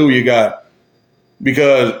 Hallelujah, God.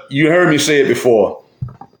 Because you heard me say it before.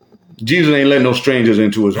 Jesus ain't letting no strangers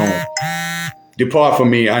into his home. Depart from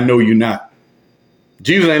me, I know you not.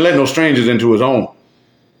 Jesus ain't letting no strangers into his home.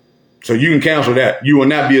 So you can cancel that. You will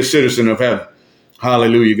not be a citizen of heaven.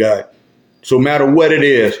 Hallelujah, God. So no matter what it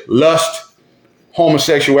is, lust,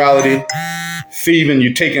 homosexuality, thieving,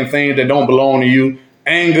 you taking things that don't belong to you,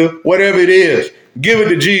 anger, whatever it is, give it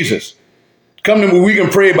to Jesus. Come to me, we can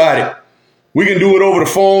pray about it. We can do it over the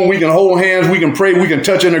phone. We can hold hands. We can pray. We can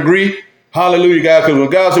touch and agree. Hallelujah, God. Because when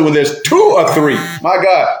God said, when there's two or three, my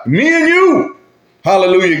God, me and you,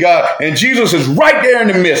 hallelujah, God. And Jesus is right there in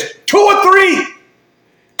the midst. 2 or 3.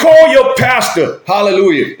 Call your pastor.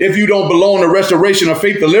 Hallelujah. If you don't belong to Restoration of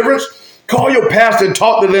Faith Deliverance, call your pastor and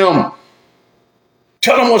talk to them.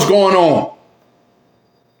 Tell them what's going on.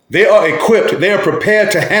 They are equipped. They are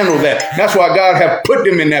prepared to handle that. That's why God have put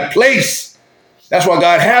them in that place. That's why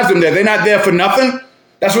God has them there. They're not there for nothing.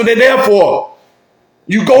 That's what they're there for.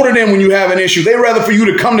 You go to them when you have an issue. They'd rather for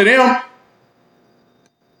you to come to them.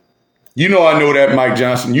 You know I know that, Mike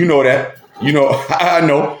Johnson. You know that. You know, I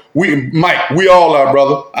know. Mike, we all are,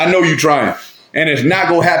 brother. I know you trying. And it's not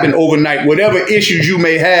going to happen overnight. Whatever issues you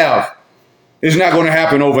may have, it's not going to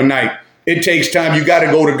happen overnight. It takes time. You got to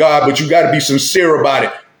go to God, but you got to be sincere about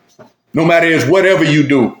it. No matter is whatever you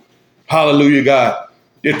do. Hallelujah, God.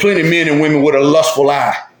 There's plenty of men and women with a lustful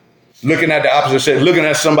eye. Looking at the opposite sex, looking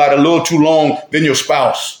at somebody a little too long than your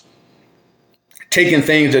spouse. Taking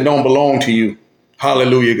things that don't belong to you.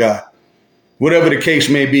 Hallelujah, God. Whatever the case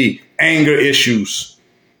may be, anger issues,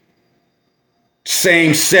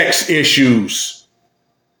 same-sex issues.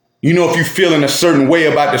 You know, if you feel in a certain way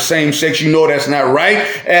about the same sex, you know that's not right.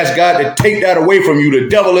 Ask God to take that away from you. The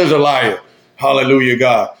devil is a liar. Hallelujah,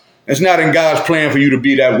 God. It's not in God's plan for you to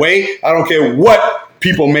be that way. I don't care what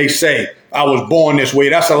people may say. I was born this way.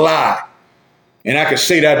 That's a lie. And I can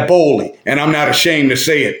say that boldly, and I'm not ashamed to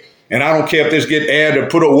say it. And I don't care if this get aired or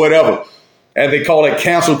put or whatever. As they call it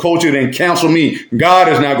cancel culture, then cancel me. God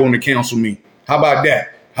is not going to cancel me. How about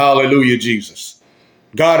that? Hallelujah, Jesus.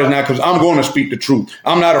 God is not, because I'm going to speak the truth.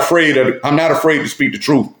 I'm not afraid to speak the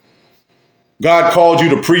truth. God called you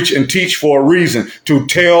to preach and teach for a reason, to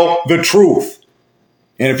tell the truth.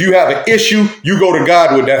 And if you have an issue, you go to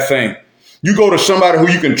God with that thing. You go to somebody who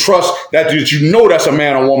you can trust, that you know that's a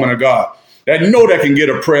man or woman of God, that know that can get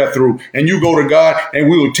a prayer through. And you go to God, and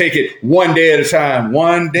we will take it one day at a time.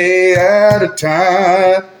 One day at a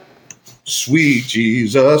time. Sweet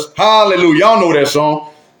Jesus. Hallelujah. Y'all know that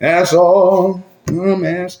song. That's all I'm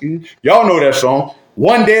asking. Y'all know that song.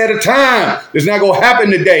 One day at a time. It's not going to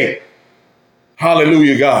happen today.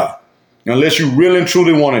 Hallelujah, God. Unless you really and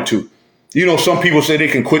truly wanted to. You know, some people say they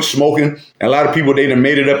can quit smoking. A lot of people, they done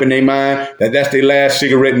made it up in their mind that that's their last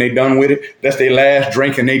cigarette and they done with it. That's their last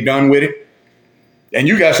drink and they done with it. And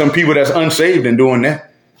you got some people that's unsaved and doing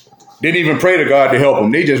that. Didn't even pray to God to help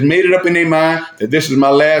them. They just made it up in their mind that this is my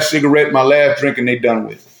last cigarette, my last drink, and they done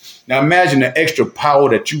with it. Now imagine the extra power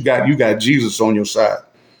that you got. You got Jesus on your side.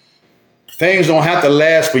 Things don't have to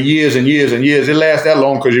last for years and years and years. It lasts that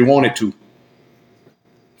long because you want it to.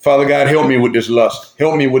 Father God, help me with this lust.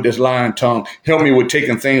 Help me with this lying tongue. Help me with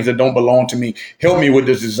taking things that don't belong to me. Help me with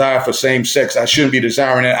this desire for same sex. I shouldn't be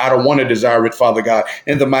desiring it. I don't want to desire it, Father God.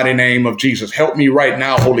 In the mighty name of Jesus, help me right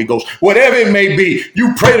now, Holy Ghost. Whatever it may be,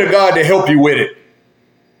 you pray to God to help you with it.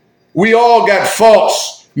 We all got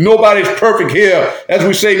faults. Nobody's perfect here. As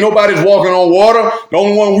we say, nobody's walking on water. The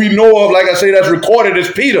only one we know of, like I say, that's recorded is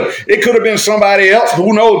Peter. It could have been somebody else.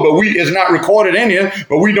 Who knows? But it's not recorded in here.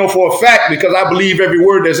 But we know for a fact, because I believe every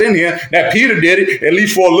word that's in here, that Peter did it, at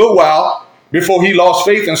least for a little while, before he lost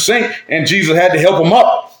faith and sank, and Jesus had to help him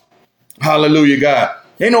up. Hallelujah, God.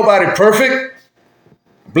 Ain't nobody perfect.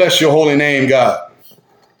 Bless your holy name, God.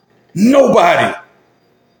 Nobody.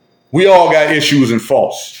 We all got issues and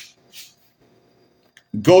faults.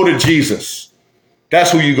 Go to Jesus.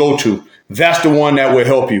 That's who you go to. That's the one that will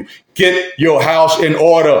help you. Get your house in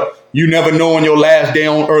order. You never know when your last day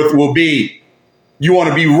on earth will be. You want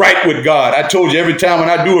to be right with God. I told you every time when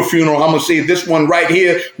I do a funeral, I'm going to say this one right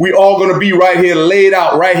here. We all going to be right here, laid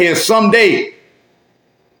out right here someday.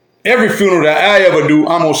 Every funeral that I ever do,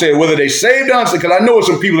 I'm going to say whether they saved or not, because I know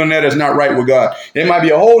some people in there that's not right with God. There might be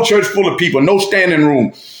a whole church full of people, no standing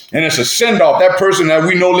room. And it's a send-off. That person that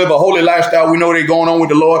we know live a holy lifestyle, we know they're going on with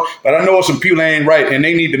the Lord. But I know some people that ain't right, and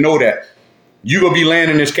they need to know that. You're going to be laying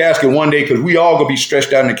in this casket one day, because we all going to be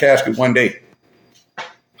stretched out in the casket one day.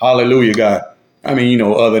 Hallelujah, God. I mean, you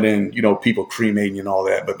know, other than, you know, people cremating and all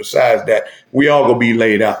that. But besides that, we all going to be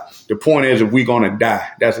laid out. The point is, if we're going to die,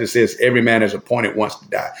 that's what it says, every man is appointed once to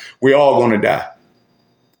die. We're all going to die.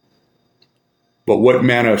 But what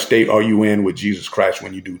manner of state are you in with Jesus Christ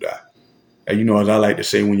when you do die? And you know, as I like to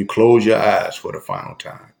say, when you close your eyes for the final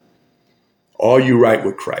time, are you right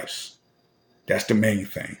with Christ? That's the main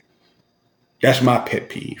thing. That's my pet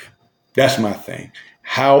peeve. That's my thing.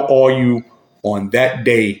 How are you on that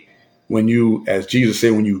day when you, as Jesus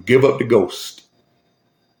said, when you give up the ghost,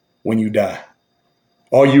 when you die?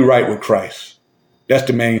 Are you right with Christ? That's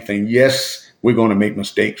the main thing. Yes, we're going to make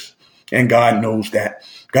mistakes, and God knows that.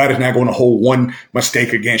 God is not going to hold one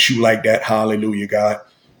mistake against you like that. Hallelujah, God.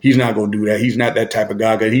 He's not going to do that. He's not that type of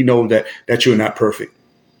God. He knows that you're not perfect.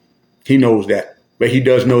 He knows that. But he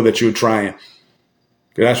does know that you're trying.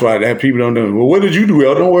 That's why people don't know. Well, what did you do,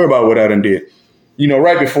 El? Don't worry about what I done did. You know,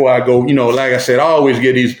 right before I go, you know, like I said, I always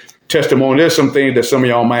get these testimonies. There's some things that some of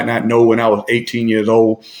y'all might not know. When I was 18 years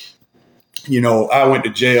old, you know, I went to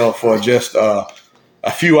jail for just a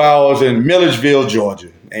few hours in Milledgeville,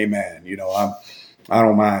 Georgia. Amen. You know, I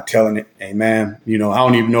don't mind telling it. Amen. You know, I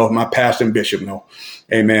don't even know if my pastor and bishop know.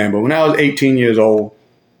 Amen. But when I was 18 years old,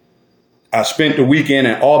 I spent the weekend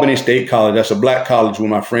at Albany State College. That's a black college with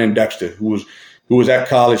my friend Dexter, who was at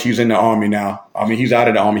college. He's in the Army now. I mean, he's out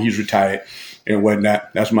of the Army. He's retired and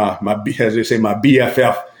whatnot. That's my as they say, my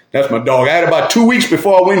BFF. That's my dog. I had about 2 weeks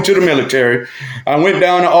before I went to the military. I went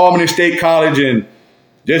down to Albany State College and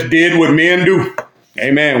just did what men do.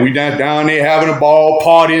 Amen. We down there having a ball,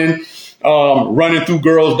 partying. Running through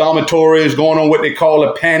girls' dormitories, going on what they call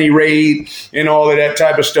a panty raid and all of that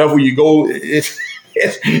type of stuff where you go. It's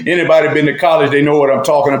anybody been to college, they know what I'm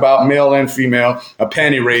talking about, male and female, a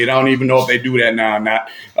panty raid. I don't even know if they do that now or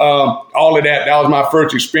not. All of that was my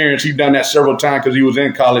first experience. He's done that several times because he was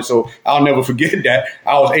in college, so I'll never forget that.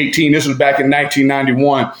 I was 18. This was back in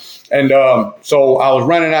 1991. And so I was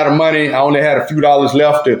running out of money. I only had a few dollars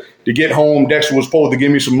left to get home. Dexter was supposed to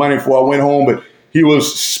give me some money before I went home, but he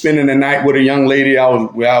was spending the night with a young lady.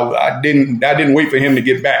 I didn't wait for him to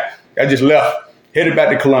get back. I just left, headed back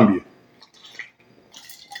to Columbia.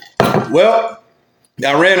 Well,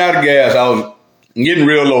 I ran out of gas. I was getting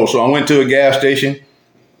real low, so I went to a gas station.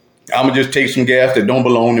 I'm going to just take some gas that don't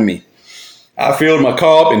belong to me. I filled my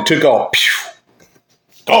car up and took off. Pew!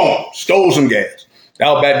 Gone. Stole some gas. That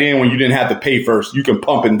was back then when you didn't have to pay first. You can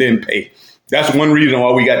pump and then pay. That's one reason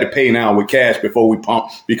why we got to pay now with cash before we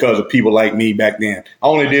pump, because of people like me back then. I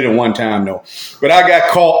only did it one time, though. But I got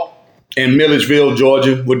caught in Milledgeville,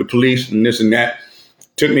 Georgia, with the police and this and that.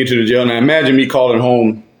 Took me to the jail. Now, imagine me calling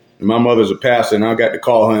home. And my mother's a pastor, and I got to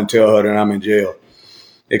call her and tell her that I'm in jail.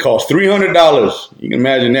 It cost $300. You can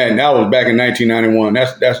imagine that. And that was back in 1991.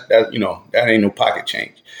 That's that ain't no pocket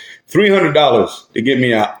change. $300 to get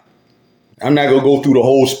me out. I'm not going to go through the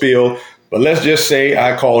whole spiel, but let's just say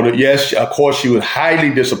I called her. Yes, of course, she was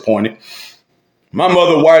highly disappointed. My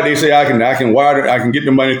mother wired, they say I can wire it, I can get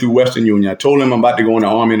the money through Western Union. I told them I'm about to go in the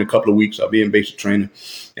Army in a couple of weeks. I'll be in basic training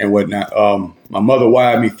and whatnot. My mother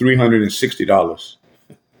wired me $360.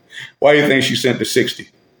 Why do you think she sent the 60?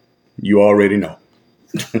 You already know.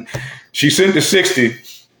 She sent the 60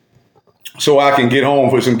 so I can get home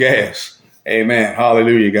for some gas. Amen.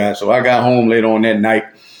 Hallelujah, guys. So I got home later on that night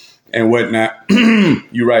and whatnot.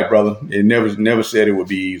 You're right, brother. It never said it would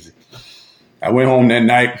be easy. I went home that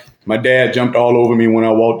night. My dad jumped all over me when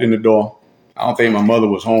I walked in the door. I don't think my mother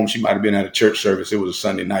was home. She might have been at a church service. It was a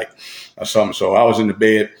Sunday night or something. So I was in the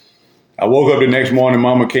bed. I woke up the next morning.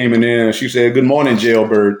 Mama came in there and she said, "Good morning,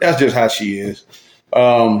 jailbird." That's just how she is.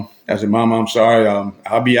 I said, "Mama, I'm sorry.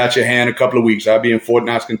 I'll be out your hand in a couple of weeks. I'll be in Fort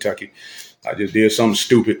Knox, Kentucky. I just did something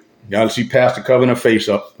stupid." Y'all see Pastor covering her face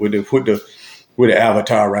up with the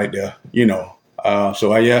avatar right there,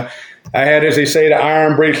 So I had, as they say, the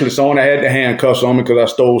iron bracelets on. I had the handcuffs on me because I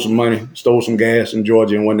stole some money, stole some gas in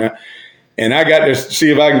Georgia and whatnot. And I got to see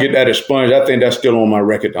if I can get that expunged. I think that's still on my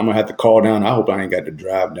record. I'm going to have to call down. I hope I ain't got to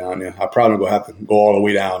drive down there. I probably going to have to go all the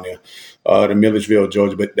way down there to Milledgeville,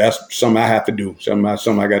 Georgia. But that's something I have to do, something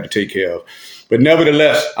I got to take care of. But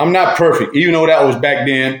nevertheless, I'm not perfect, even though that was back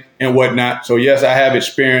then and whatnot. So, yes, I have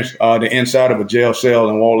experienced the inside of a jail cell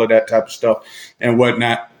and all of that type of stuff and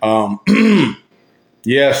whatnot.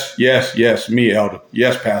 Yes, me, Elder.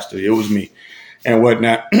 Yes, Pastor, it was me and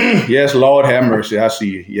whatnot. Yes, Lord have mercy. I see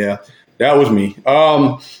you. Yeah. That was me.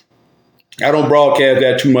 I don't broadcast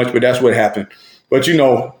that too much, but that's what happened. But,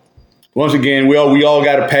 once again, we all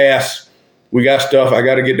got to pass. We got stuff. I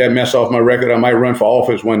got to get that mess off my record. I might run for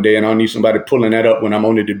office one day, and I'll need somebody pulling that up when I'm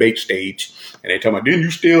on the debate stage. And they tell me, "Didn't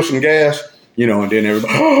you steal some gas?" And then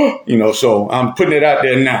everybody, so I'm putting it out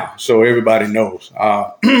there now so everybody knows.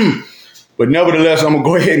 But nevertheless, I'm going to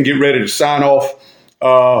go ahead and get ready to sign off.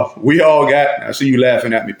 I see you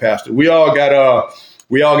laughing at me, Pastor. We all got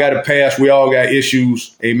to pass. We all got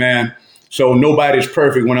issues. Amen. So nobody's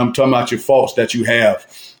perfect when I'm talking about your faults that you have.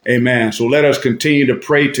 Amen. So let us continue to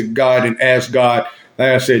pray to God and ask God. Like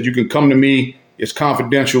I said, you can come to me. It's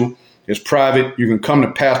confidential. It's private. You can come to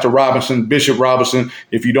Pastor Robinson, Bishop Robinson.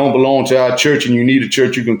 If you don't belong to our church and you need a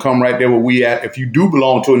church, you can come right there where we at. If you do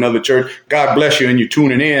belong to another church, God bless you and you're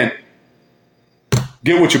tuning in.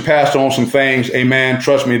 Get with your pastor on some things. Amen.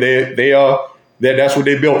 Trust me, that's what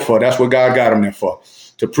they built for. That's what God got them there for.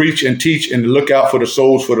 To preach and teach and to look out for the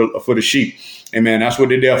souls, for the sheep. Amen. That's what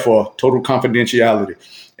they're there for. Total confidentiality.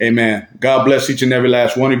 Amen. God bless each and every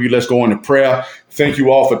last one of you. Let's go into prayer. Thank you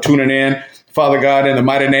all for tuning in. Father God, in the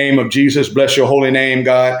mighty name of Jesus, bless your holy name,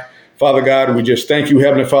 God. Father God, we just thank you,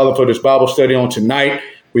 Heavenly Father, for this Bible study on tonight.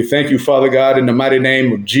 We thank you, Father God, in the mighty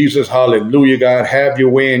name of Jesus. Hallelujah, God. Have your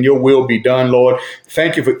way and your will be done, Lord.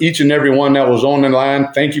 Thank you for each and every one that was on the line.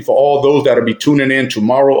 Thank you for all those that will be tuning in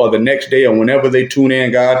tomorrow or the next day or whenever they tune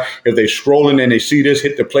in, God. If they're scrolling and they see this,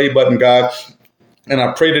 hit the play button, God. And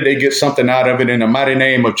I pray that they get something out of it in the mighty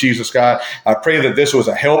name of Jesus, God. I pray that this was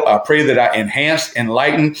a help. I pray that I enhanced,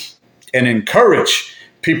 enlightened, and encourage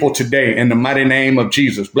people today in the mighty name of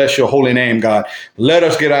Jesus. Bless your holy name, God. Let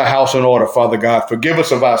us get our house in order, Father God. Forgive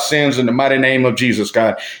us of our sins in the mighty name of Jesus,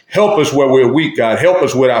 God. Help us where we're weak, God. Help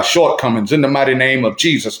us with our shortcomings in the mighty name of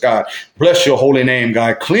Jesus, God. Bless your holy name,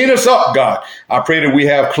 God. Clean us up, God. I pray that we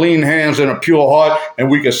have clean hands and a pure heart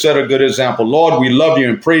and we can set a good example. Lord, we love you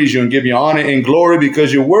and praise you and give you honor and glory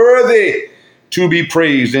because you're worthy to be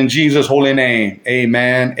praised in Jesus' holy name.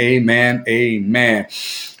 Amen, amen, amen.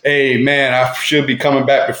 Amen. I should be coming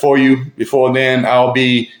back before you. Before then, I'll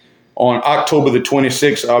be on October the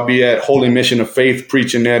 26th. I'll be at Holy Mission of Faith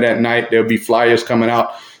preaching there that night. There'll be flyers coming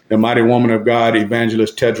out. The mighty woman of God,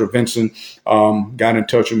 Evangelist Tedra Vinson, got in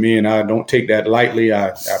touch with me, and I don't take that lightly.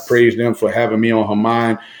 I praise them for having me on her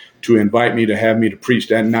mind. to invite me to have me to preach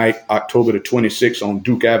that night, October the 26th on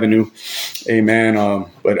Duke Avenue. Amen.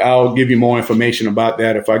 But I'll give you more information about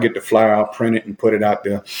that. If I get the flyer, I'll print it and put it out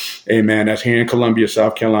there. Amen. That's here in Columbia,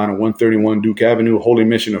 South Carolina, 131 Duke Avenue, Holy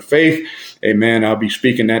Mission of Faith. Amen. I'll be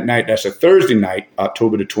speaking that night. That's a Thursday night,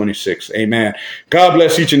 October the 26th. Amen. God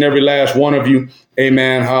bless each and every last one of you.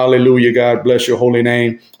 Amen. Hallelujah. God bless your holy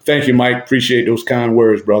name. Thank you, Mike. Appreciate those kind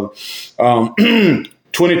words, brother.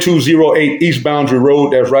 2208 East Boundary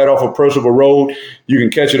Road. That's right off of Percival Road. You can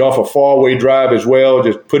catch it off of Faraway Drive as well.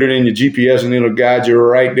 Just put it in your GPS and it'll guide you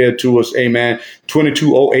right there to us. Amen.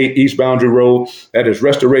 2208 East Boundary Road. That is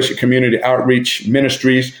Restoration Community Outreach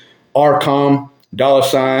Ministries, RCOM,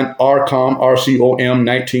 $RCOM, RCOM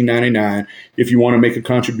 1999. If you want to make a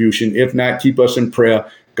contribution. If not, keep us in prayer.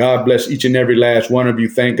 God bless each and every last one of you.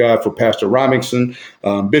 Thank God for Pastor Robinson,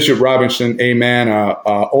 Bishop Robinson, amen,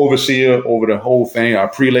 our overseer over the whole thing, our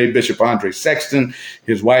prelate, Bishop Andre Sexton,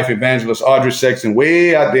 his wife, Evangelist Audrey Sexton,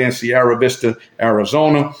 way out there in Sierra Vista,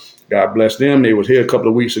 Arizona. God bless them. They was here a couple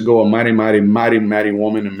of weeks ago, a mighty, mighty, mighty, mighty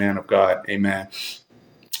woman and man of God, amen.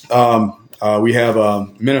 We have a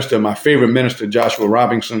minister, my favorite minister, Joshua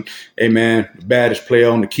Robinson, amen, the baddest player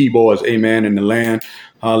on the keyboards, amen, in the land.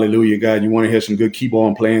 Hallelujah, God. You want to hear some good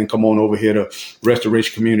keyboard playing? Come on over here to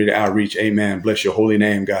Restoration Community Outreach. Amen. Bless your holy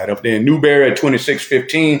name, God. Up there in Newberry at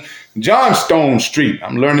 2615 Johnstone Street.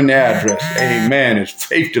 I'm learning the address. Amen. It's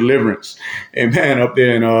Faith Deliverance. Amen. Up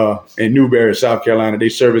there in Newberry, South Carolina.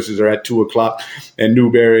 Their services are at 2:00 in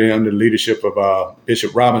Newberry under the leadership of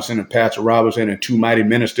Bishop Robinson and Pastor Robinson and two mighty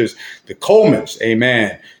ministers, the Colemans.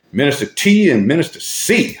 Amen. Minister T and Minister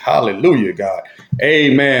C. Hallelujah, God.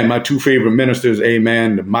 Amen. My two favorite ministers.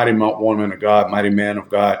 Amen. The mighty woman of God, mighty man of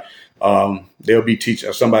God. They'll be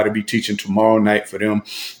teaching, somebody will be teaching tomorrow night for them.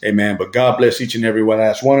 Amen. But God bless each and every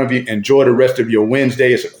last one of you. Enjoy the rest of your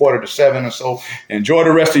Wednesday. It's 6:45 or so. Enjoy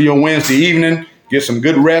the rest of your Wednesday evening. Get some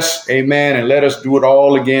good rest. Amen. And let us do it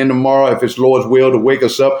all again tomorrow if it's Lord's will to wake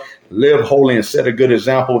us up, live holy and set a good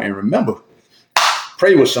example. And remember,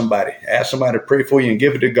 pray with somebody. Ask somebody to pray for you and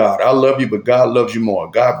give it to God. I love you, but God loves you more.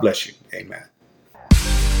 God bless you. Amen.